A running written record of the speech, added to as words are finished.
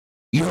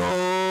Yo,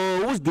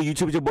 what's good,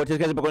 YouTube? It's your boy Tess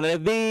back on another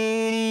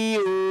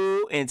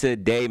video. And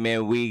today,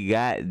 man, we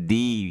got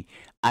the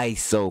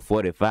ISO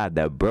 45,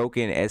 the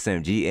broken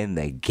SMG in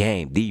the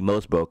game. The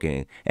most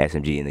broken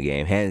SMG in the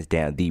game. Hands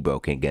down, the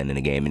broken gun in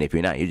the game. And if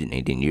you're not using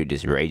it, then you're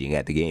just raging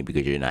at the game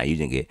because you're not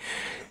using it.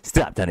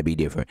 Stop trying to be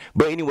different.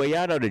 But anyway,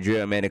 y'all know the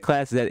drill, man. The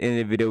classes at the end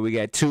of the video, we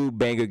got two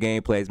banger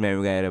gameplays, man.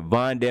 We got a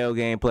Vondel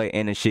gameplay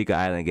and a Sheikah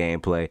Island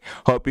gameplay.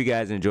 Hope you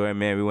guys enjoy it,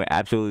 man. We went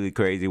absolutely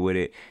crazy with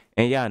it.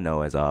 And y'all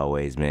know, as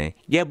always, man,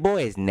 your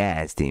boy is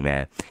nasty,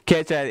 man.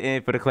 Catch you at the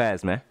end for the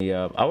class, man.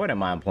 Yeah, I wouldn't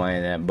mind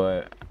playing that,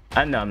 but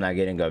I know I'm not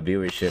getting a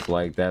viewership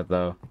like that,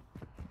 though.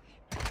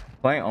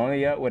 Playing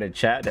only up with a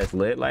chat that's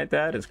lit like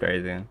that is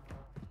crazy.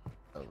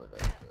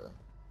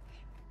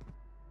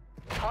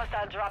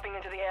 Hostile dropping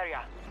into the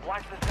area.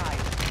 Watch the sky.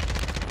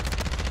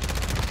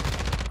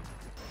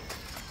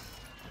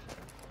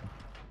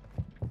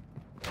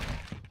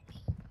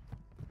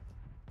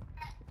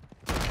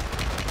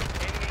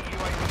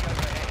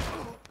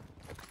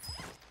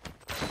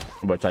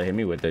 But try to hit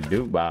me with the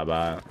Duke,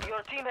 bye.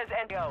 Your team has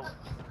NO.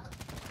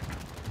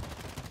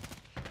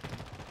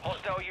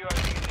 Hostile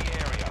UAV in the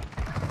area.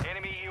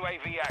 Enemy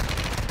UAV active.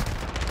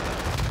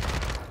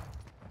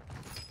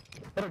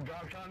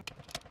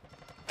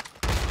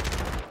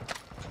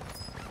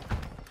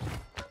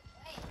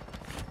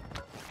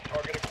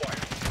 Target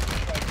acquired.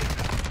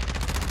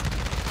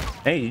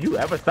 Hey, did you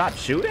ever stop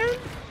shooting?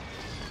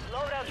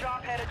 Loadout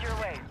drop headed your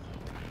way.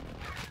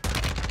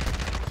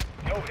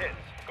 No hits.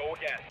 Go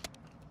again.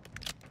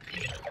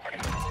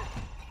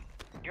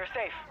 You're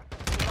safe.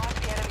 We lost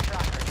the enemy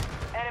tracker.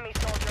 Enemy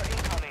soldier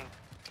incoming.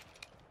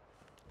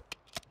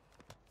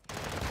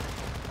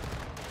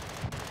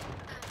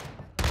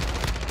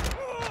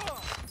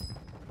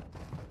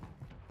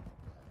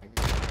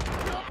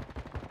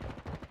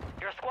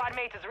 Your squad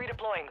mate is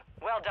redeploying.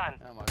 Well done.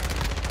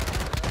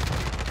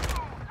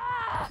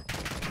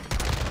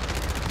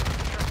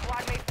 Your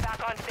squad mate's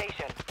back on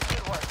station.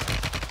 Good work.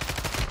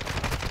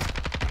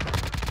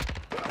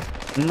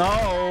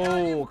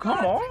 No,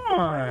 come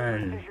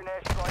on. Precision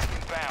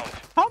airstrike inbound.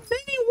 How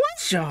many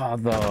was y'all,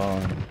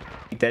 though?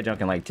 Eat that junk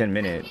in like 10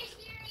 minutes.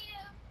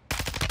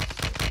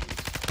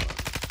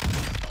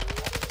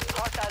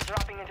 Hostiles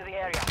dropping into the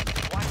area.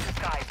 Watch the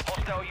skies.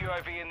 Hostile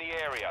UAV in the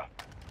area.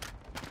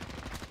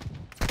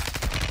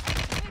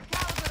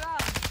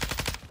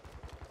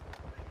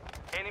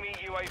 Enemy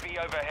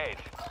UAV overhead.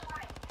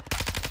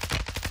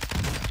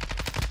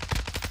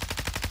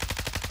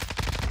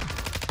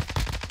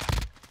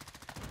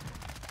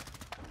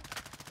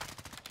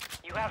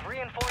 You have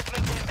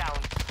reinforcements inbound.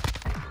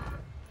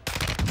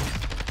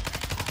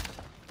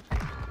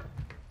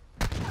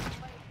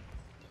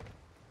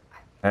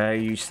 Hey,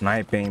 you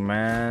sniping,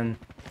 man.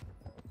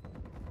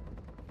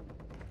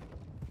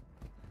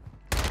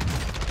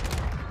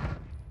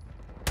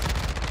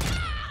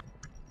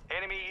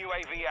 Enemy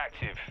UAV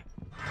active.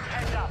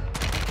 Heads up.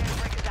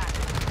 Jailbreak is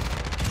active.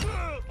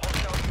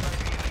 Hostile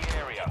UAV in the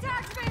area.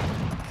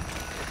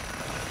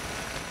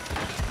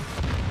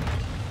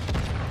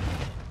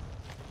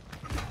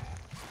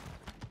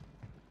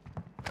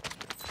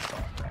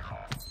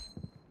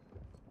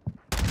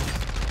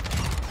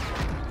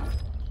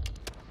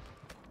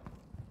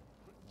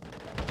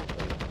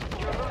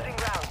 You're losing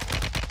ground.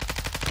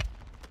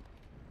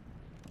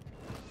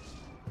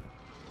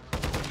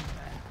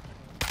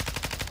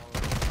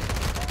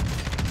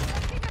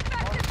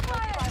 Only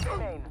 25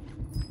 remain.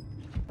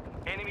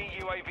 Enemy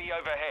UAV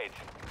overhead.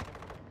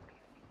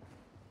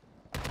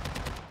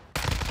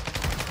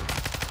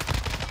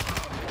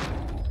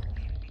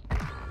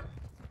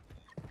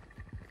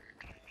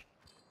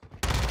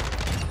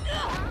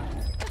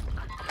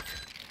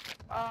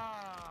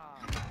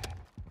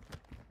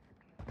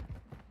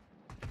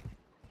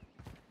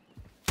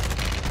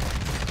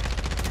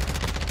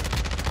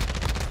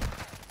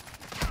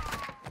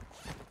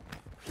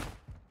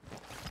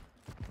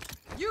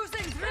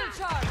 Using drill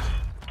charge.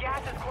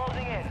 Gas is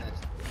closing in.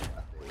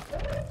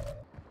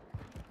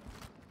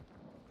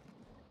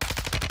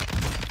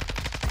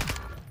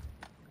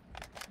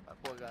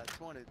 That boy got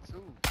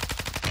 22.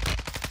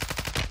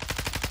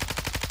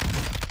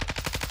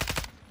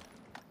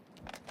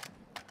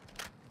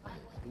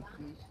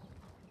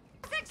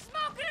 Six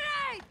smoke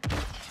grenade.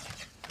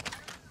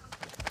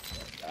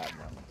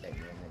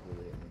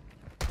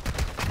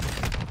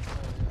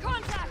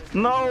 Contact.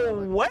 No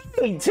way,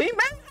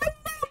 teammate.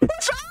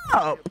 Push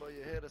up. Boy,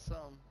 your head or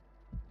something.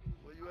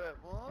 Where you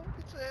at, boy?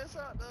 Get your ass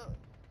out there.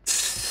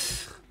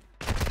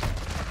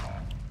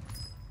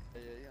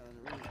 Yeah, on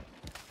the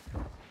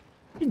roof.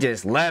 You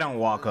just let him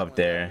walk up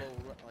there.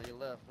 On your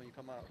left when you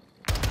come out.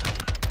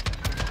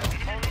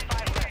 Only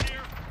 5 left.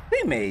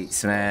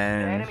 Teammates, The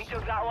man. enemy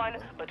took that one,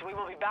 but we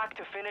will be back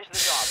to finish the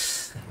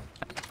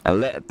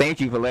job. Thank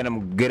you for letting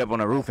him get up on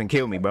the roof and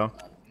kill me, bro.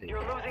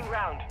 You're losing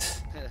ground.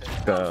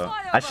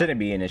 I shouldn't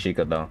be in the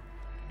Sheikah, though.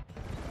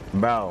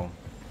 Bro.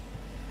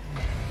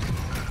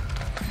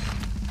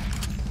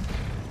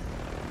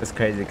 It's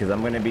crazy because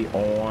I'm going to be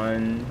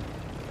on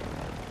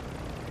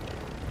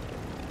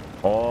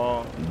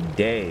all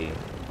day.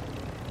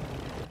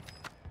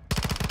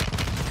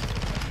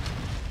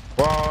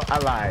 Well, I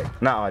lied.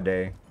 Not all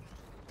day.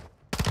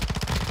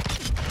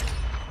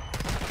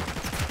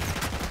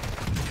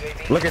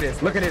 Look at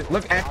this. Look at it.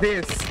 Look at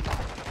this.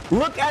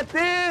 Look at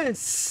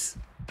this.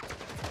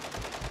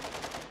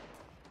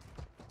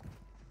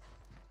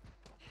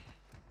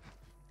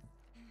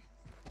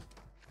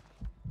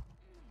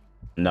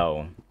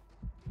 No.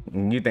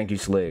 You think you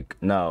slick?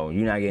 No,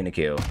 you're not getting a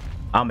kill.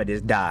 I'ma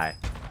just die.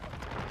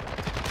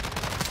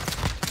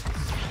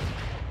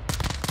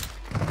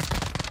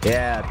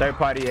 Yeah, third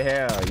party of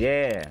hell.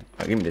 Yeah.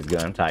 Oh, give me this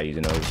gun. I'm tired of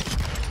using those.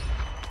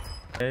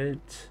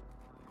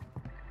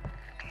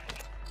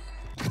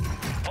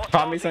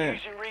 Call me something.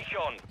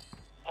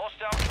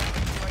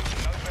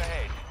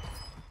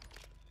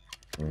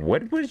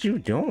 What was you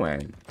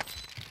doing?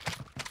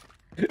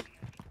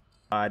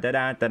 Da da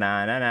da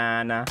da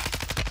da da.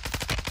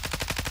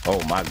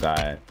 Oh my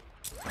god.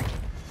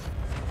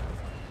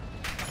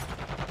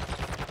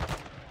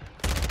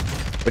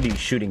 What are you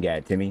shooting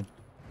at, Timmy?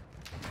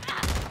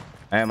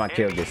 And my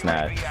kill gets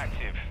snapped.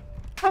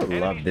 I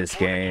love this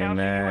game,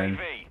 man.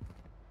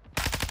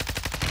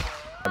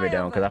 I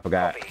don't, because I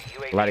forgot.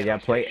 A lot of y'all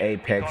play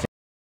Apex.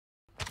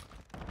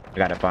 I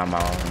gotta find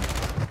my own.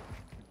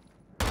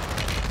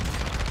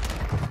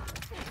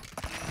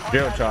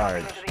 Drill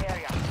charge.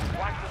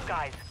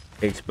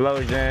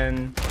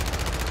 Explosion.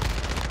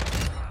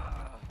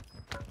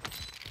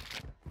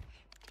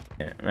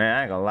 Yeah, man,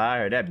 I ain't gonna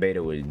lie, that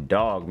beta was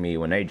dog me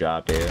when they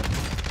dropped it.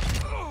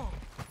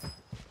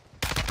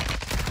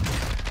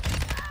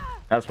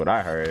 That's what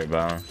I heard,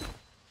 bro.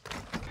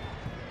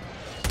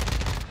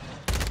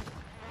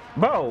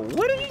 Bro,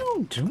 what are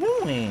you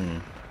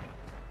doing?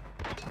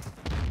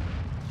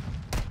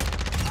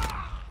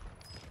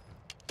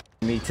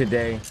 Me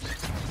today.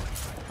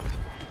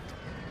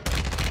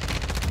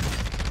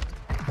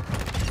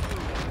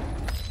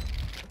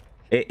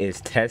 It is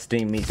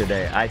testing me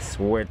today. I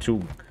swear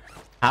to.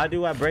 How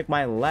do I break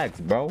my legs,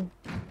 bro?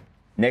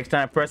 Next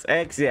time, press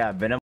X. Yeah,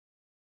 Venom.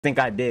 I think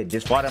I did.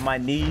 Just fall to my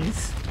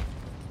knees.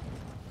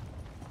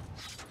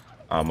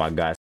 Oh my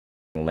god,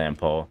 lamp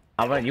pole.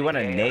 You want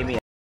to name me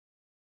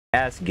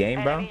ass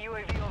game, bro?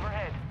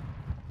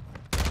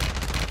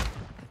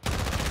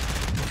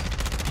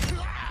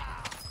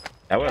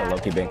 That would have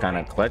low-key been kind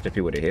of clutch if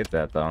he would have hit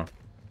that, though.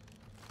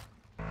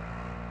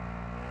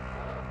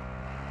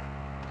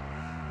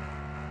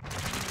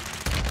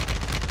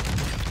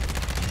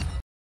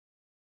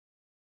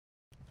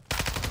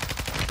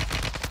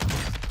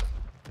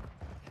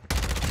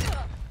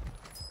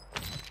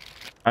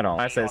 I don't.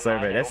 I said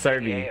Survey. That's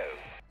Survey.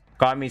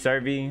 Call me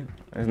Survey.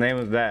 His name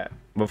was that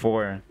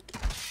before.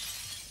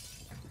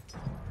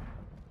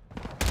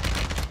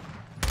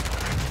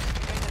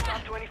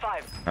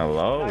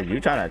 Hello?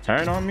 You trying to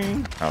turn on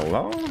me?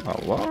 Hello?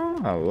 Hello?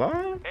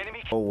 Hello?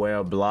 Oh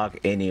well, block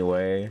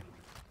anyway.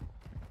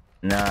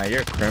 Nah,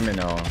 you're a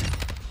criminal.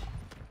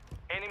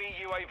 Enemy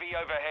UAV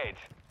overhead.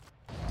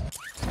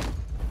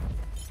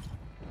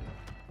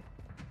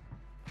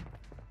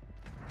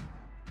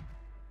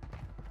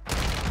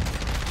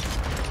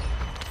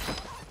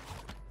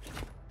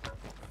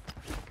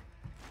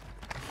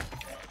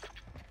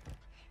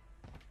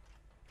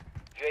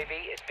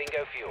 UAV is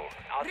bingo fuel.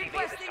 RTV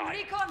at the side.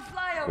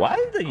 Why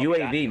does the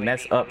UAV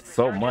mess up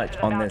so much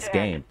on this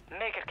game?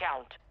 Make it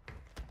count.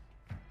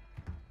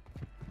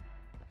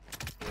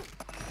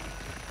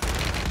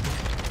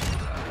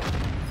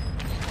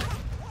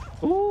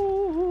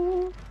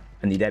 Ooh.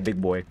 I need that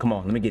big boy. Come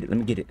on, let me get it. Let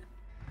me get it.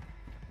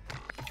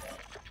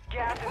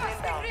 Gas is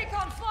inbound.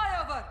 Recon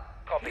flyover.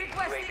 Copy.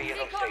 Requesting UAV is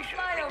on recon station.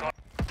 flyover.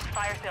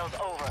 Fire sales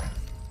over.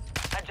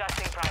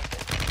 Adjusting prices.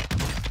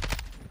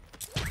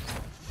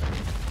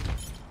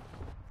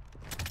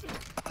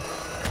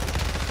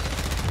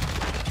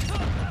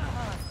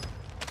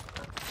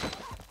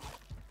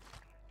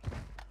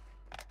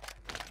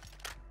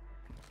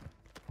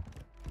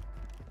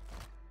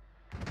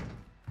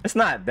 It's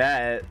not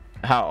that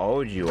how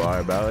old you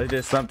are, bro. It's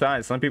just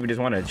sometimes some people just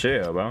want to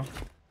chill, bro.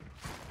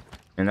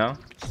 You know?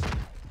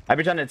 I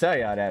be trying to tell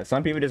y'all that.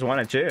 Some people just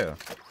want to chill.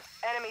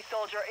 Enemy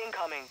soldier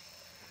incoming.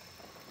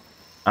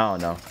 I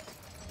don't know.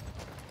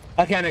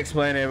 I can't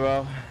explain it,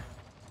 bro.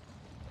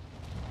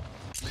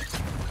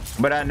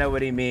 But I know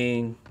what he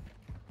mean.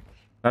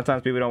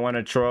 Sometimes people don't want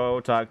to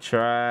troll, talk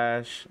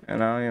trash, you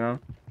know.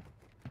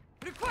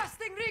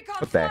 Requesting recon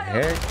What the flyover.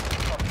 heck?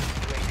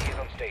 UAV is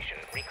on station.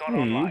 Recon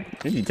online.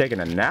 Is he taking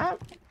a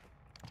nap?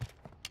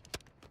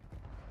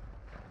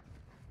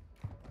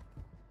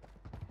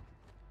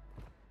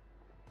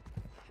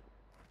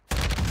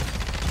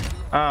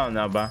 I don't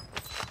know, bro.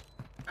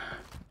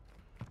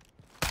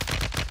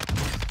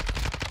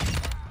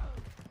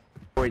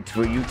 Wait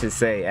for you to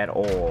say at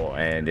all,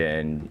 and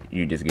then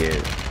you just get,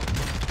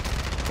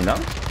 you know,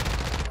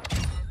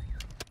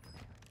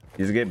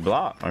 just get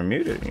blocked or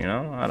muted. You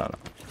know, I don't know.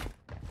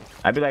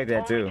 I'd be like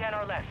that too. 10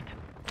 or left.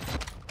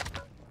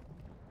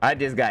 I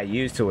just got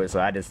used to it, so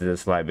I just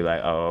like be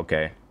like, oh,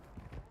 okay.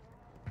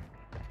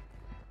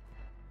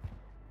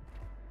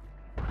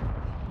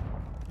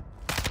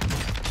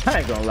 I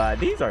ain't gonna lie,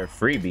 these are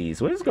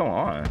freebies. What is going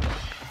on?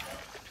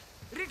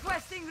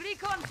 Requesting Requesting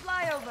recon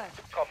flyover.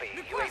 Copy. UAV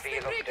Requesting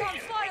is on recon station.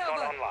 Recon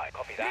flyover. online.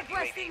 Copy that.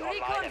 Requesting UAV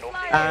recon online and off the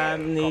flyover. I AO.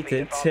 need Copy, to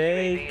advanced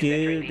take UAV is you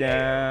entering the AO.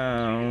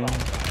 down.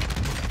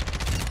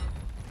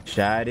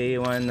 Shawty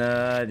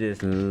wanna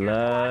just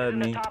love In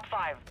the me. top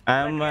 5.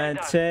 I'ma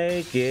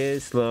take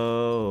it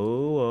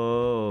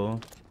slow.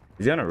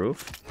 Is he on a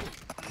roof?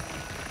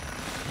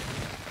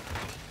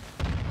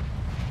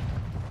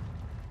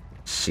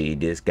 She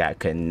just got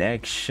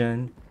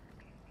connection.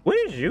 What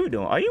is you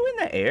doing? Are you in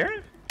the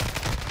air?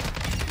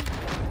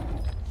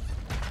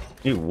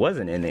 You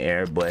wasn't in the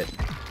air, but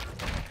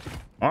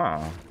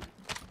wow.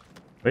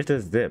 Where's the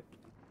zip?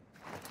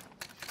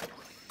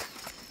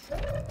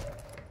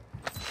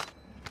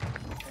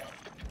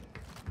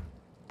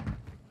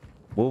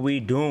 What we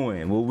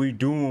doing? What we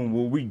doing?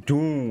 What we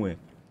doing?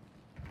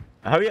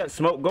 Hurry up,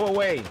 smoke. Go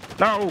away.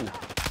 No.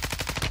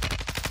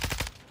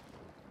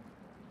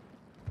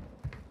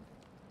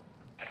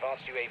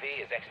 Advanced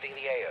UAV is exiting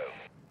the AO.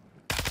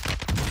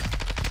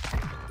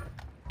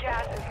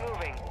 Gas is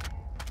moving.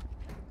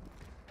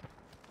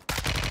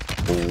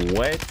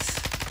 What?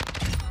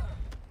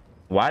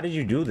 Why did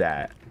you do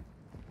that?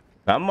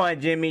 Come on,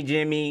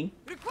 Jimmy.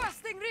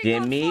 Requesting recon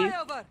Jimmy?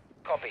 flyover.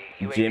 Copy.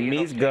 UAV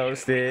Jimmy's is on station.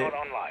 ghosted. Recon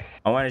online.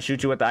 I want to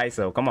shoot you with the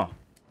ISO. Come on.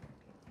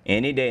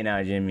 Any day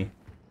now, Jimmy.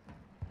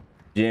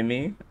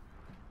 Jimmy.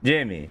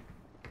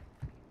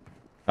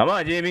 Come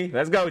on, Jimmy.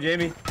 Let's go,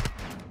 Jimmy.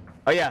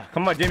 Oh, yeah.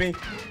 Come on, Jimmy.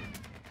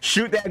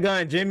 Shoot that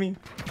gun, Jimmy.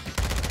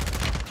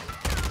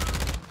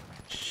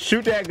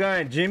 Shoot that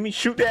gun, Jimmy.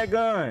 Shoot that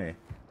gun.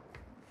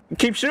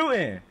 Keep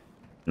shooting.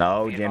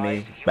 No, Be Jimmy.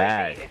 advised,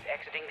 Bad. UAV is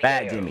exiting the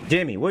Bad, AO. Jimmy.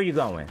 Jimmy, where you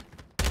going?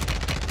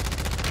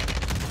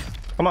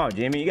 Come on,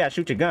 Jimmy. You got to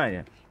shoot your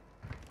gun.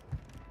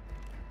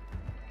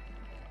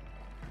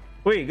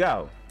 Where you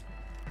go?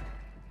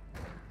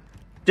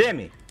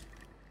 Jimmy.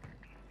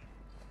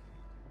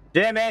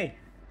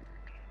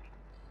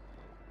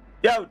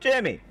 Yo,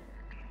 Jimmy.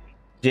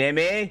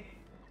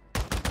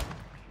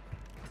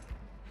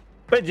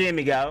 Where'd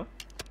Jimmy go?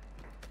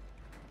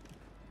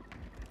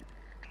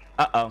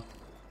 Uh-oh.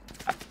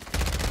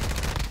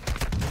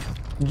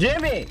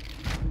 Jimmy,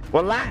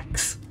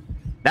 relax.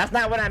 That's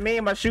not what I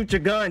mean by shoot your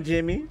gun,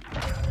 Jimmy.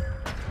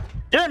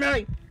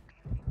 Jimmy.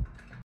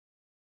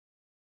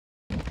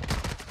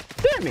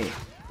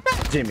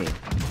 Jimmy.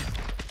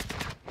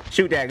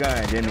 Shoot that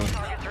gun, Jimmy.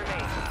 Targets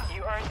remain.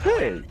 You earned the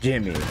Hey, win.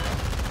 Jimmy.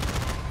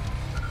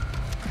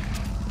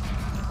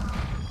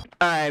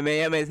 Alright,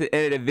 man, I'm at the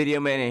end of the video,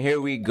 man, and here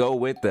we go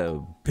with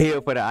the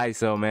build for the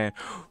ISO, man.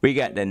 We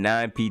got the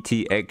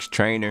 9PTX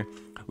trainer.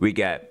 We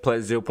got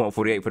plus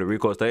 0.48 for the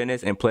recoil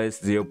steadiness and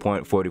plus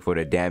 0.40 for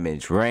the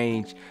damage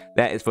range.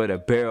 That is for the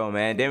barrel,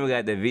 man. Then we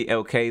got the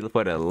VLK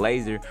for the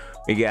laser.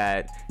 We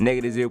got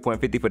negative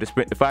 0.50 for the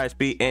sprint to fire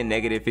speed and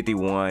negative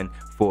 51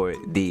 for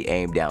the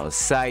aim down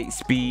sight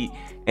speed.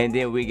 And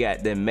then we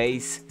got the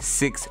mace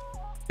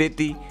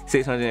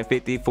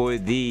 650 for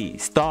the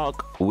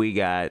stock. We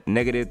got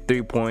negative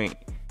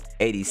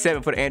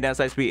 3.87 for the aim down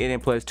sight speed and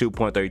then plus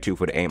 2.32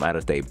 for the aim out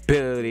of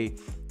stability.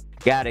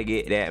 Gotta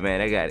get that, man.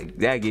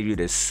 That give you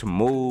the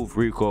smooth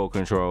recoil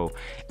control.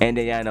 And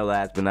then y'all know,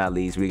 last but not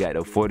least, we got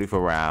the 44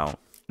 round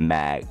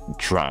mag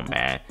drum,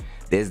 man.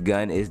 This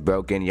gun is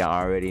broken. Y'all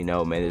already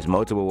know, man. There's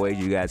multiple ways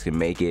you guys can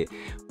make it.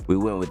 We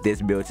went with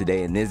this build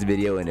today in this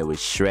video, and it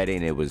was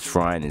shredding. It was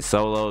frying in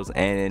solos,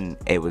 and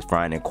it was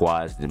frying in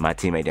quads. My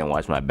teammate didn't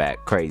watch my back.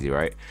 Crazy,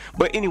 right?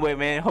 But anyway,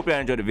 man, hope y'all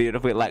enjoyed the video.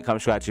 Don't forget to like,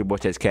 comment, subscribe to your boy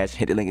Chess Cash.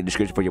 Hit the link in the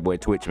description for your boy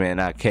Twitch, man.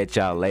 I'll catch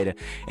y'all later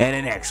in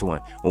the next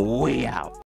one. We out.